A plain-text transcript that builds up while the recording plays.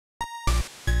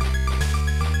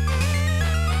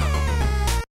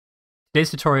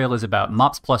Today's tutorial is about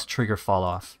MOPs plus trigger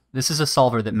falloff. This is a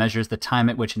solver that measures the time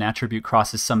at which an attribute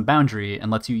crosses some boundary and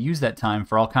lets you use that time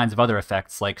for all kinds of other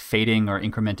effects like fading or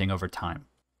incrementing over time.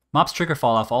 MOPs trigger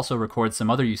falloff also records some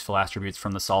other useful attributes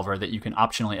from the solver that you can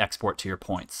optionally export to your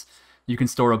points. You can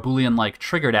store a boolean-like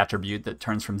triggered attribute that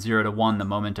turns from 0 to 1 the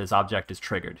moment an object is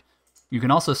triggered. You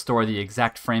can also store the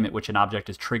exact frame at which an object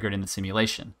is triggered in the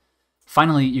simulation.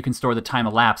 Finally, you can store the time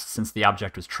elapsed since the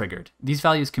object was triggered. These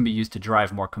values can be used to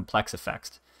drive more complex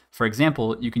effects. For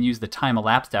example, you can use the time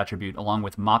elapsed attribute along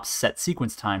with MOPs set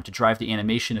sequence time to drive the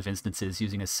animation of instances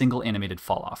using a single animated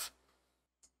falloff.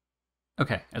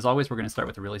 Okay, as always, we're going to start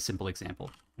with a really simple example.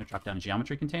 I'm going to drop down a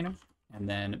geometry container and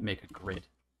then make a grid.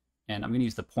 And I'm going to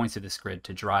use the points of this grid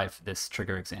to drive this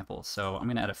trigger example. So I'm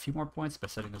going to add a few more points by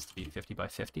setting this to be 50 by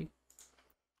 50.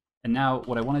 And now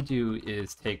what I want to do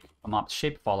is take a MOPs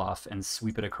shape falloff and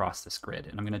sweep it across this grid.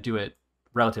 And I'm going to do it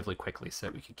relatively quickly so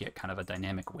that we could get kind of a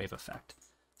dynamic wave effect.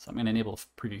 So I'm going to enable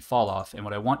preview falloff. And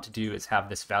what I want to do is have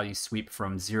this value sweep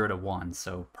from 0 to 1,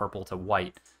 so purple to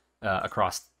white,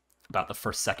 across about the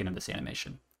first second of this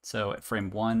animation. So at frame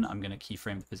 1, I'm going to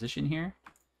keyframe the position here.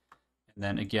 And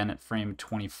then again at frame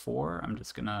 24, I'm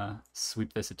just going to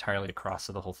sweep this entirely across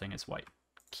so the whole thing is white.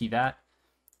 Key that.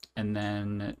 And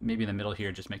then maybe in the middle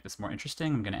here, just make this more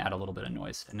interesting, I'm going to add a little bit of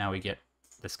noise. And now we get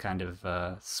this kind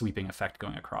of sweeping effect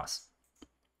going across.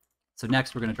 So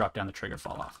next, we're going to drop down the trigger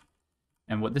falloff.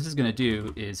 And what this is going to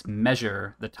do is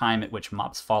measure the time at which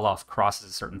MOPs falloff crosses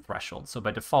a certain threshold. So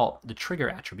by default, the trigger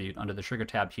attribute under the trigger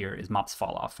tab here is MOPs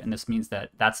falloff. And this means that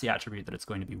that's the attribute that it's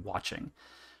going to be watching.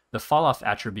 The falloff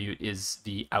attribute is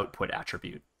the output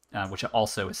attribute, which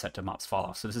also is set to MOPs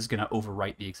falloff. So this is going to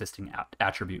overwrite the existing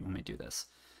attribute when we do this.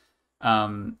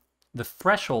 The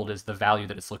threshold is the value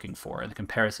that it's looking for, and the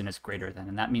comparison is greater than.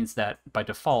 And that means that by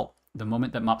default, the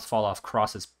moment that MOPs falloff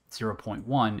crosses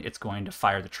 0.1, it's going to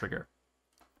fire the trigger.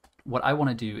 What I want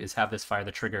to do is have this fire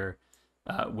the trigger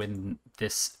when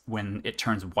it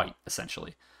turns white,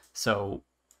 essentially. So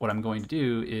what I'm going to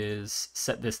do is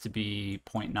set this to be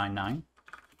 0.99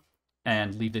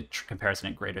 and leave the comparison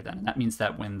at greater than. And that means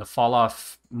that when the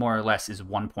falloff more or less is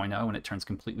 1.0 and it turns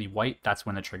completely white, that's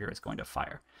when the trigger is going to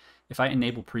fire. If I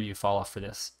enable preview falloff for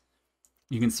this,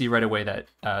 you can see right away that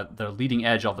the leading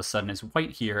edge all of a sudden is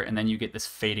white here, and then you get this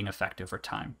fading effect over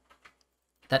time.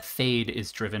 That fade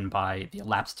is driven by the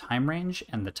elapsed time range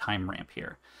and the time ramp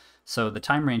here. So the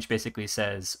time range basically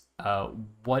says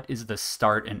what is the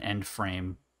start and end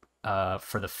frame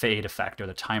for the fade effect or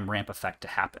the time ramp effect to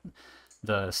happen.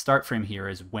 The start frame here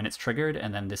is when it's triggered,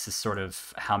 and then this is sort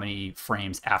of how many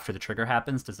frames after the trigger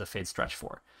happens does the fade stretch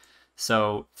for.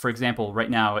 So, for example, right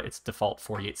now it's default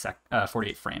 48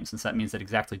 frames, and so that means that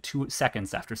exactly 2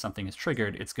 seconds after something is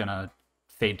triggered, it's gonna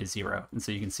fade to 0. And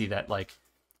so you can see that, like,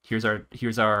 here's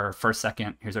our first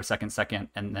second, here's our second,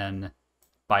 and then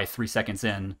by 3 seconds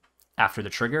in, after the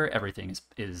trigger, everything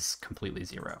is completely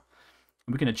 0.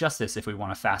 And we can adjust this if we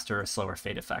want a faster or slower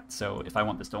fade effect. So if I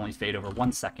want this to only fade over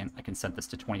 1 second, I can set this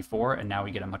to 24, and now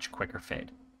we get a much quicker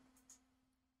fade.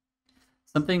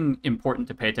 Something important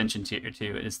to pay attention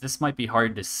to is this might be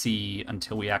hard to see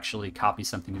until we actually copy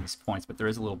something to these points, but there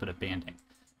is a little bit of banding.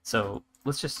 So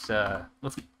let's just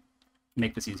let's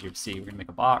make this easier to see. We're gonna make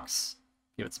a box,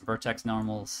 give it some vertex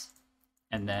normals,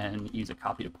 and then use a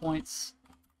copy to points.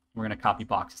 We're gonna copy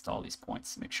boxes to all these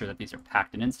points. Make sure that these are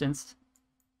packed and instanced.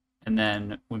 And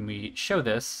then when we show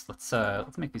this, let's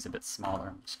make these a bit smaller.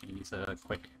 I'm just gonna use a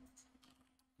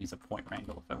point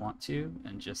wrangle if I want to,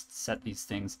 and just set these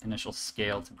things initial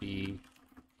scale to be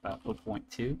about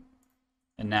 0.2.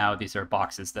 And now these are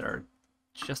boxes that are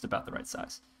just about the right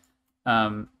size.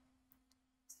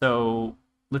 So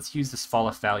let's use this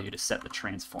falloff value to set the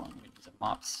transform. We use a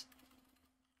MOPs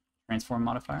transform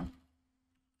modifier.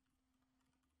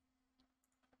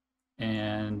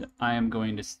 And I am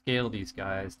going to scale these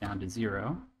guys down to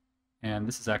 0. And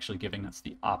this is actually giving us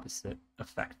the opposite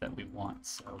effect that we want.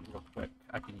 So real quick,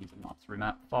 I can use a MOPs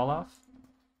remap falloff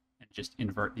and just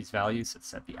invert these values and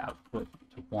set the output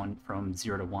to 1 from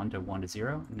 0 to 1 to 1 to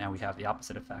 0. And now we have the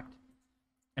opposite effect.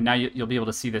 And now you'll be able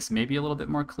to see this maybe a little bit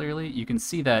more clearly. You can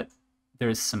see that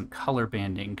there's some color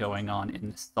banding going on in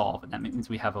this solve, and that means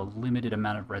we have a limited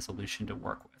amount of resolution to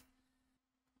work with.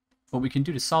 What we can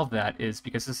do to solve that is,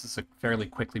 because this is a fairly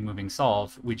quickly moving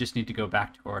solve, we just need to go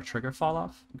back to our trigger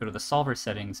falloff, go to the solver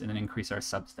settings, and then increase our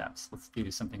substeps. Let's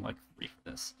do something like 3 for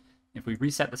this. If we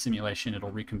reset the simulation, it'll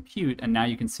recompute, and now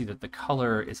you can see that the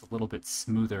color is a little bit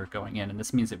smoother going in, and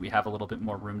this means that we have a little bit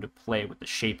more room to play with the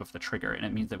shape of the trigger, and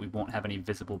it means that we won't have any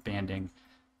visible banding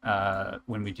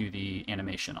when we do the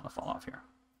animation on the falloff here.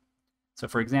 So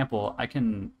for example, I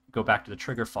can go back to the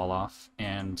trigger fall off,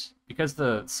 and because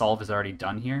the solve is already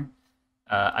done here,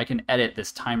 I can edit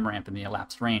this time ramp in the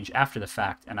elapsed range after the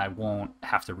fact, and I won't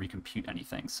have to recompute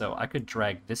anything. So I could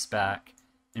drag this back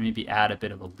and maybe add a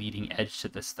bit of a leading edge to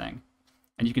this thing.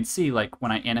 And you can see, like,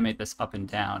 when I animate this up and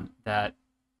down, that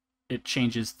it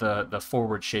changes the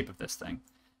forward shape of this thing.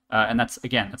 And that's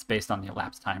based on the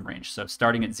elapsed time range. So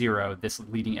starting at 0, this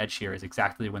leading edge here is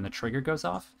exactly when the trigger goes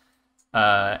off.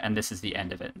 And this is the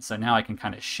end of it. And so now I can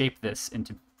kind of shape this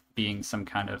into being some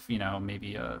kind of,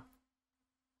 maybe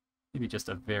just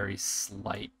a very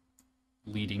slight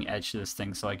leading edge to this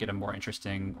thing, so I get a more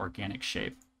interesting organic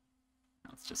shape.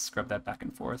 Let's just scrub that back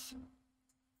and forth.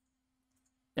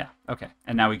 Yeah, okay.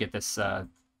 And now we get this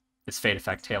this fade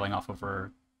effect tailing off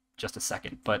over just a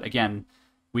second. But again,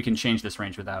 we can change this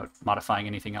range without modifying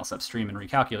anything else upstream and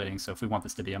recalculating. So if we want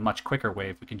this to be a much quicker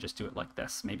wave, we can just do it like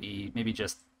this, maybe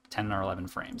just 10 or 11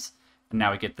 frames. And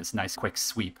now we get this nice quick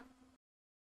sweep.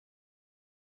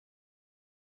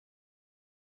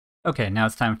 Okay, now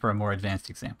it's time for a more advanced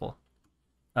example.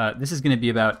 This is going to be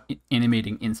about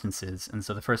animating instances, and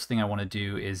so the first thing I want to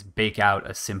do is bake out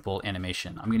a simple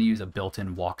animation. I'm going to use a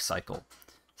built-in walk cycle.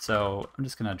 So I'm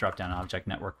just going to drop down an object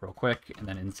network real quick, and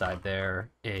then inside there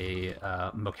a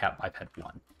mocap biped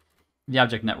 1. The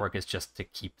object network is just to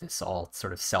keep this all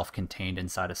sort of self-contained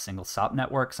inside a single SOP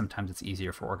network. Sometimes it's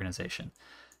easier for organization.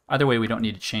 Either way, we don't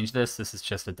need to change this. This is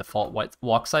just a default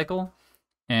walk cycle.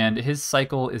 And his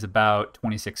cycle is about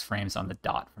 26 frames on the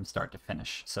dot from start to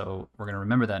finish. So we're going to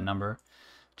remember that number,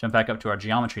 jump back up to our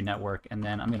geometry network, and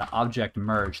then I'm going to object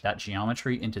merge that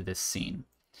geometry into this scene.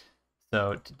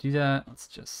 So to do that, let's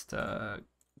just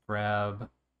grab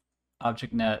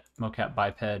object net, mocap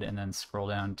biped, and then scroll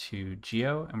down to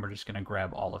geo, and we're just going to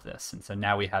grab all of this. And so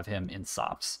now we have him in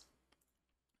SOPs.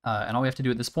 And all we have to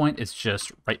do at this point is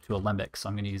just write to Alembic. So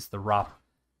I'm going to use the ROP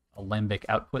Alembic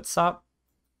output SOP.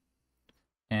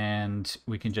 And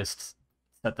we can just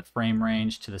set the frame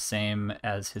range to the same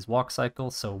as his walk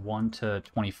cycle, so 1 to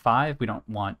 25. We don't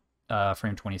want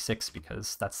frame 26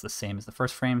 because that's the same as the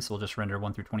first frame, so we'll just render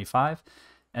 1 through 25,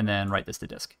 and then write this to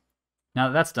disk. Now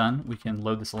that that's done, we can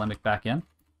load this Alembic back in.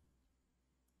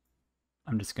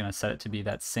 I'm just going to set it to be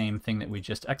that same thing that we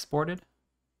just exported.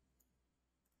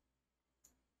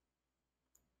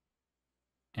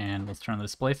 And let's turn on the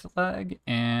display flag,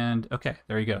 and okay,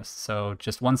 there he goes. So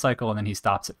just one cycle, and then he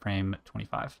stops at frame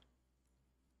 25.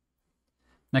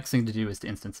 Next thing to do is to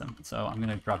instance him. So I'm going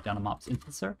to drop down a MOPs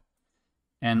instancer,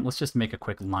 and let's just make a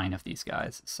quick line of these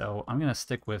guys. So I'm going to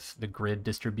stick with the grid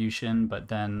distribution, but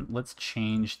then let's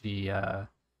change the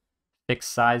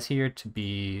fixed size here to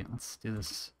be, let's do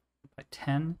this by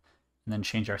 10, and then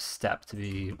change our step to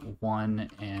be 1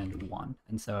 and 1.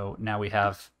 And so now we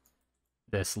have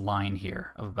this line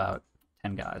here of about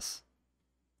 10 guys.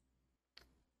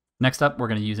 Next up, we're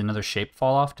going to use another shape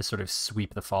fall off to sort of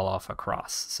sweep the fall off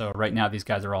across. So right now these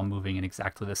guys are all moving in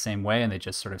exactly the same way, and they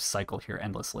just sort of cycle here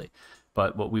endlessly.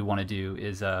 But what we want to do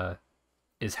is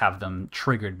have them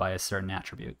triggered by a certain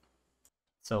attribute.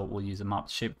 So we'll use a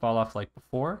MOPs shape fall off like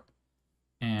before,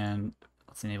 and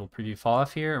let's enable preview fall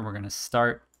off here, and we're going to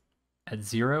start at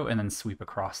 0 and then sweep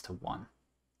across to 1.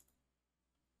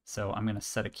 So I'm going to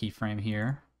set a keyframe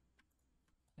here,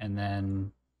 and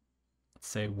then let's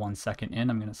say 1 second in,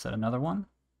 I'm going to set another one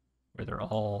where they're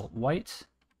all white,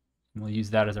 and we'll use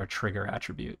that as our trigger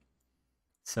attribute.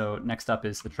 So next up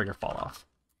is the trigger fall off.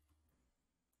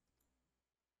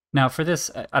 Now for this,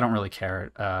 I don't really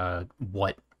care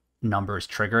what number is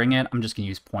triggering it. I'm just going to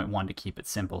use 0.1 to keep it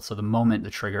simple. So the moment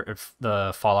if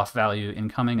the fall off value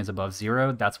incoming is above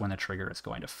 0, that's when the trigger is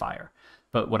going to fire.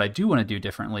 But what I do want to do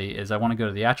differently is I want to go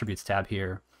to the attributes tab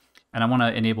here, and I want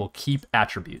to enable keep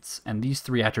attributes. And these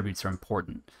 3 attributes are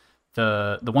important.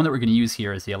 The one that we're going to use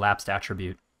here is the elapsed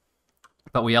attribute,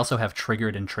 but we also have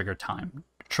triggered and trigger time.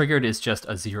 Triggered is just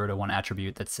a 0 to 1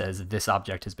 attribute that says this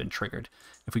object has been triggered.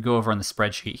 If we go over on the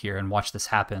spreadsheet here and watch this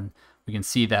happen, we can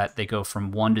see that they go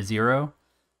from 1 to 0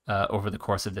 over the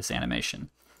course of this animation.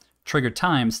 Triggered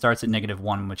time starts at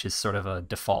 -1, which is sort of a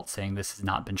default saying this has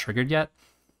not been triggered yet.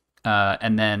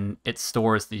 And then it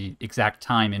stores the exact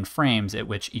time in frames at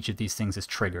which each of these things is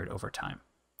triggered over time.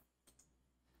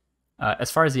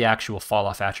 As far as the actual fall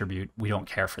off attribute, we don't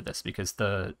care for this because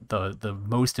the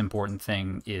most important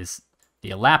thing is the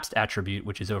elapsed attribute,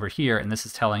 which is over here, and this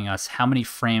is telling us how many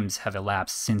frames have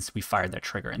elapsed since we fired that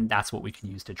trigger, and that's what we can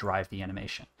use to drive the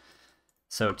animation.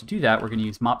 So to do that, we're going to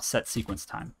use MOPs set sequence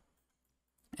time.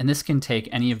 And this can take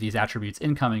any of these attributes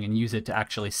incoming and use it to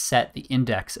actually set the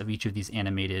index of each of these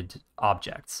animated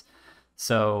objects.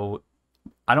 So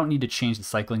I don't need to change the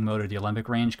cycling mode or the Alembic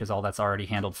range because all that's already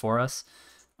handled for us.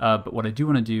 But what I do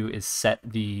want to do is set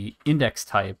the index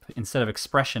type. Instead of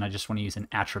expression, I just want to use an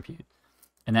attribute.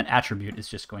 And that attribute is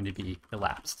just going to be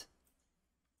elapsed.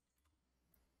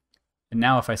 And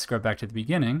now if I scrub back to the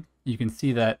beginning, you can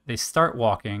see that they start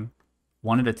walking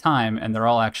one at a time, and they're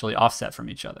all actually offset from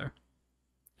each other.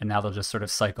 And now they'll just sort of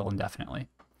cycle indefinitely.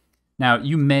 Now,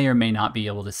 you may or may not be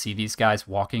able to see these guys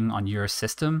walking on your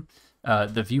system.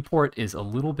 The viewport is a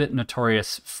little bit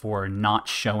notorious for not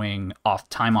showing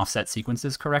time offset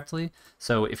sequences correctly.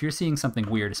 So if you're seeing something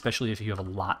weird, especially if you have a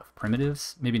lot of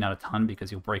primitives, maybe not a ton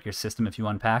because you'll break your system if you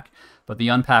unpack, but the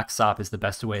unpack SOP is the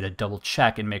best way to double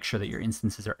check and make sure that your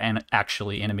instances are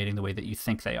actually animating the way that you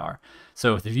think they are.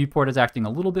 So if the viewport is acting a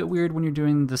little bit weird when you're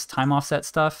doing this time offset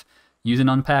stuff, use an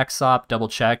unpack SOP, double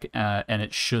check, and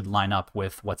it should line up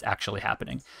with what's actually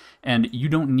happening. And you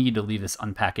don't need to leave this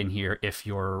unpack in here if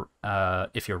you're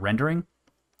rendering.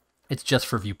 It's just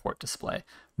for viewport display.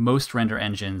 Most render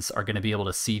engines are going to be able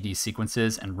to see these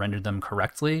sequences and render them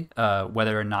correctly.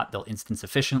 Whether or not they'll instance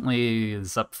efficiently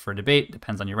is up for debate,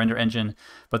 depends on your render engine,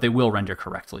 but they will render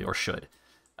correctly, or should.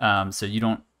 So you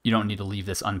don't need to leave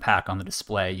this unpack on the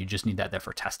display. You just need that there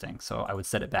for testing. So I would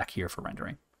set it back here for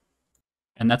rendering.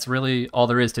 And that's really all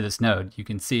there is to this node. You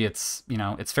can see it's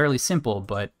fairly simple,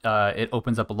 but it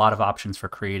opens up a lot of options for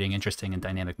creating interesting and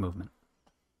dynamic movement.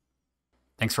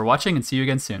 Thanks for watching, and see you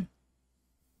again soon.